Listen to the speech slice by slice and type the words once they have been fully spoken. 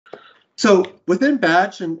So within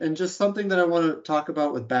batch, and just something that I want to talk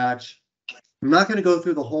about with batch, I'm not going to go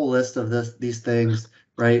through the whole list of these things,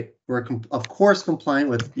 right? We're of course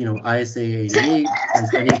compliant with ISA 88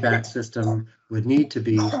 as any batch system would need to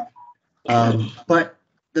be, but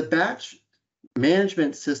the batch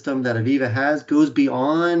management system that AVEVA has goes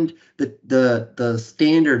beyond the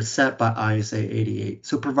standard set by ISA 88.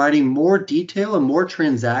 So providing more detail and more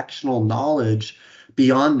transactional knowledge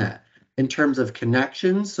beyond that in terms of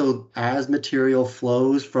connections. So as material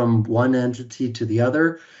flows from one entity to the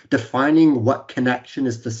other, defining what connection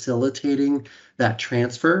is facilitating that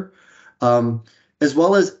transfer, as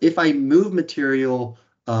well as if I move material,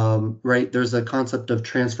 right, there's a concept of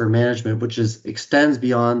transfer management, which extends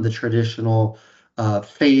beyond the traditional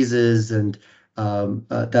phases and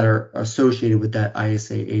that are associated with that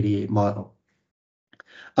ISA 88 model.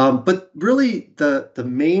 But really, the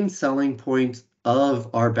main selling point of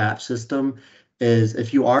our batch system is,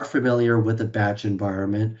 if you are familiar with a batch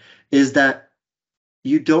environment, is that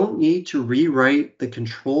you don't need to rewrite the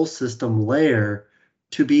control system layer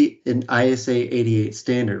to be an ISA 88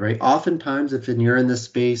 standard, right? Oftentimes, if you're in this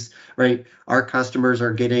space, right, our customers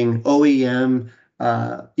are getting OEM,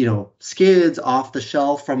 skids off the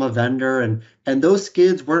shelf from a vendor, and those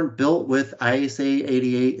skids weren't built with ISA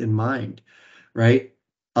 88 in mind, right?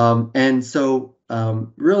 And so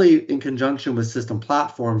really in conjunction with system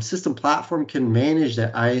platform can manage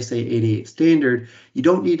that ISA 88 standard. You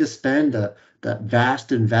don't need to spend that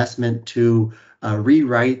vast investment to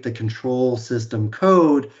rewrite the control system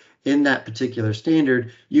code in that particular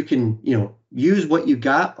standard. You can use what you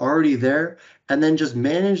got already there and then just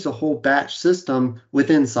manage the whole batch system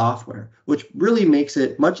within software, which really makes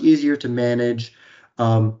it much easier to manage,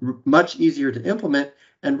 much easier to implement,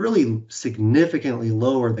 and really significantly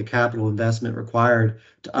lower the capital investment required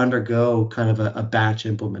to undergo kind of a batch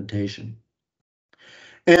implementation.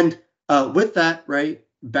 And with that, right,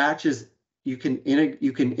 batches, you can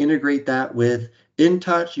integrate that with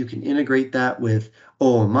InTouch, you can integrate that with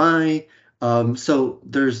OMI. So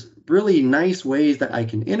there's really nice ways that I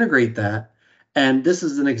can integrate that. And this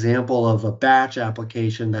is an example of a batch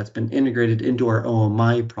application that's been integrated into our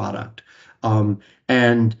OMI product.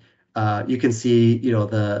 And you can see,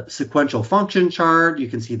 the sequential function chart. You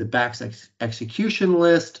can see the batch execution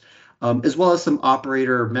list, as well as some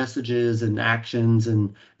operator messages and actions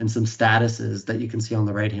and some statuses that you can see on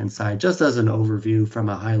the right-hand side, just as an overview from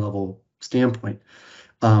a high-level standpoint.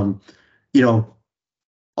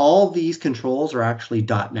 All these controls are actually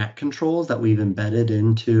 .NET controls that we've embedded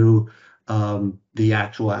into the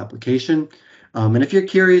actual application. And if you're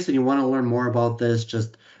curious and you want to learn more about this,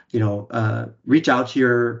 just reach out to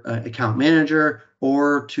your account manager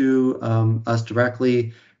or to us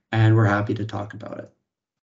directly, and we're happy to talk about it.